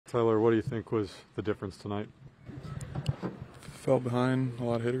Tylor, what do you think was the difference tonight? Fell behind a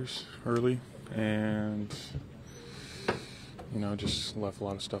lot of hitters early and, just left a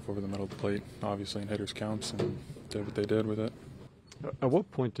lot of stuff over the middle of the plate, obviously in hitters' counts, and did what they did with it. At what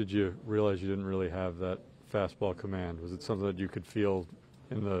point did you realize you didn't really have that fastball command? Was it something that you could feel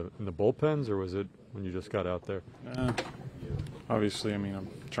in the bullpens, or was it when you just got out there? Obviously, I'm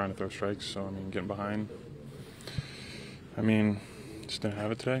trying to throw strikes, so, getting behind. Just didn't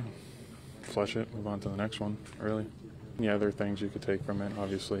have it today. Flush it, move on to the next one early. Yeah, there are things you could take from it.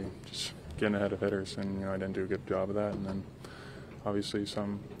 Obviously, just getting ahead of hitters, and, I didn't do a good job of that. And then, obviously,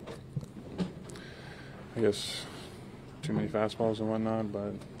 too many fastballs and whatnot,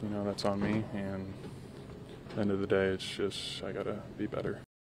 but, that's on me. And at the end of the day, it's just I got to be better.